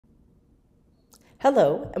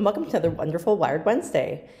Hello, and welcome to another wonderful Wired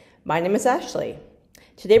Wednesday. My name is Ashley.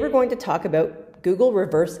 Today we're going to talk about Google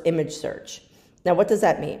reverse image search. Now, what does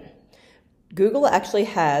that mean? Google actually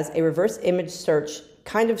has a reverse image search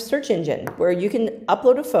kind of search engine where you can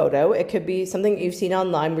upload a photo. It could be something you've seen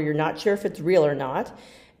online where you're not sure if it's real or not,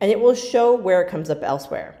 and it will show where it comes up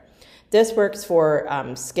elsewhere. This works for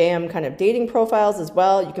scam kind of dating profiles as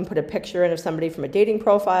well. You can put a picture in of somebody from a dating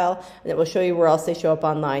profile, and it will show you where else they show up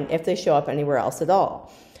online, if they show up anywhere else at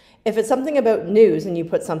all. If it's something about news and you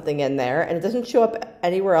put something in there and it doesn't show up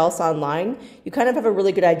anywhere else online, you kind of have a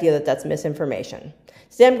really good idea that that's misinformation.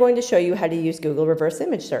 Today I'm going to show you how to use Google reverse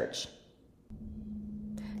image search.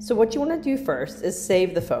 So what you want to do first is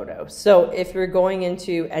save the photo. So if you're going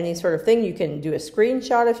into any sort of thing, you can do a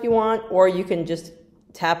screenshot if you want, or you can just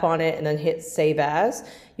tap on it and then hit save as.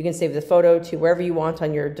 You can save the photo to wherever you want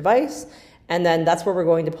on your device, and then that's where we're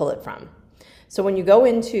going to pull it from. So when you go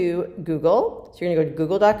into Google, so you're going to go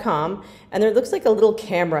to google.com, and there looks like a little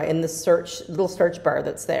camera in the little search bar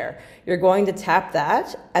that's there. You're going to tap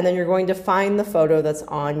that, and then you're going to find the photo that's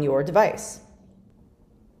on your device.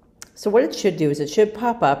 So what it should do is it should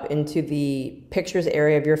pop up into the pictures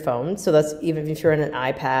area of your phone. So that's even if you're on an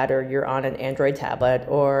iPad or you're on an Android tablet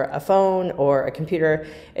or a phone or a computer,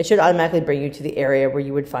 it should automatically bring you to the area where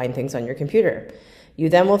you would find things on your computer. You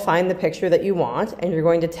then will find the picture that you want, and you're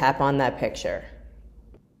going to tap on that picture.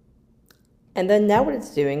 And then now what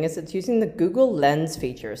it's doing is it's using the Google Lens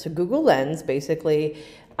feature. So Google Lens basically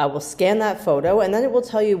will scan that photo, and then it will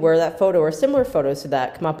tell you where that photo or similar photos to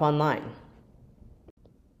that come up online.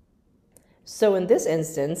 So in this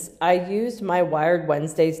instance, I used my Wired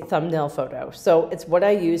Wednesday's thumbnail photo. So it's what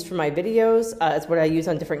I use for my videos. It's what I use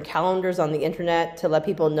on different calendars on the internet to let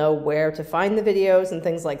people know where to find the videos and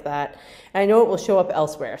things like that. And I know it will show up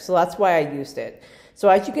elsewhere, so that's why I used it. So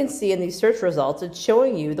as you can see in these search results, it's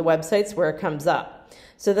showing you the websites where it comes up.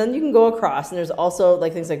 So then you can go across, and there's also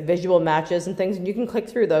things like visual matches and things, and you can click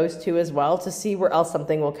through those too as well to see where else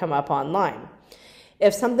something will come up online.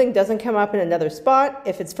 If something doesn't come up in another spot,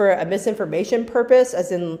 if it's for a misinformation purpose,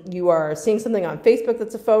 as in you are seeing something on Facebook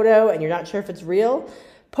that's a photo and you're not sure if it's real,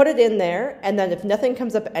 put it in there, and then if nothing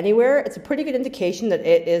comes up anywhere, it's a pretty good indication that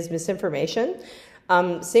it is misinformation.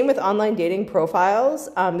 Same with online dating profiles.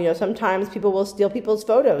 Sometimes people will steal people's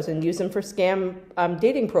photos and use them for scam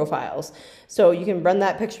dating profiles. So you can run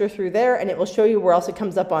that picture through there, and it will show you where else it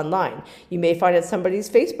comes up online. You may find it's somebody's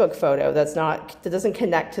Facebook photo that doesn't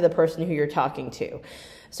connect to the person who you're talking to.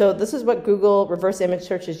 So this is what Google reverse image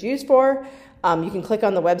search is used for. You can click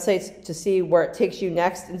on the websites to see where it takes you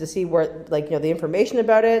next and to see where, the information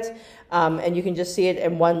about it. And you can just see it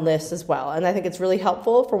in one list as well. And I think it's really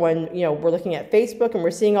helpful for when, we're looking at Facebook and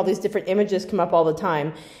we're seeing all these different images come up all the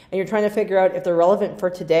time, and you're trying to figure out if they're relevant for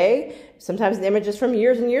today. Sometimes the image is from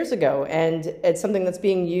years and years ago, and it's something that's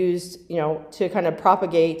being used, to kind of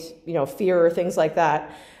propagate, fear or things like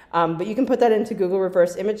that. But you can put that into Google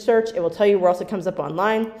reverse image search. It will tell you where else it comes up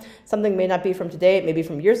online. Something may not be from today, it may be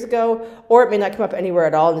from years ago, or it may not come up anywhere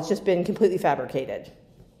at all, and it's just been completely fabricated.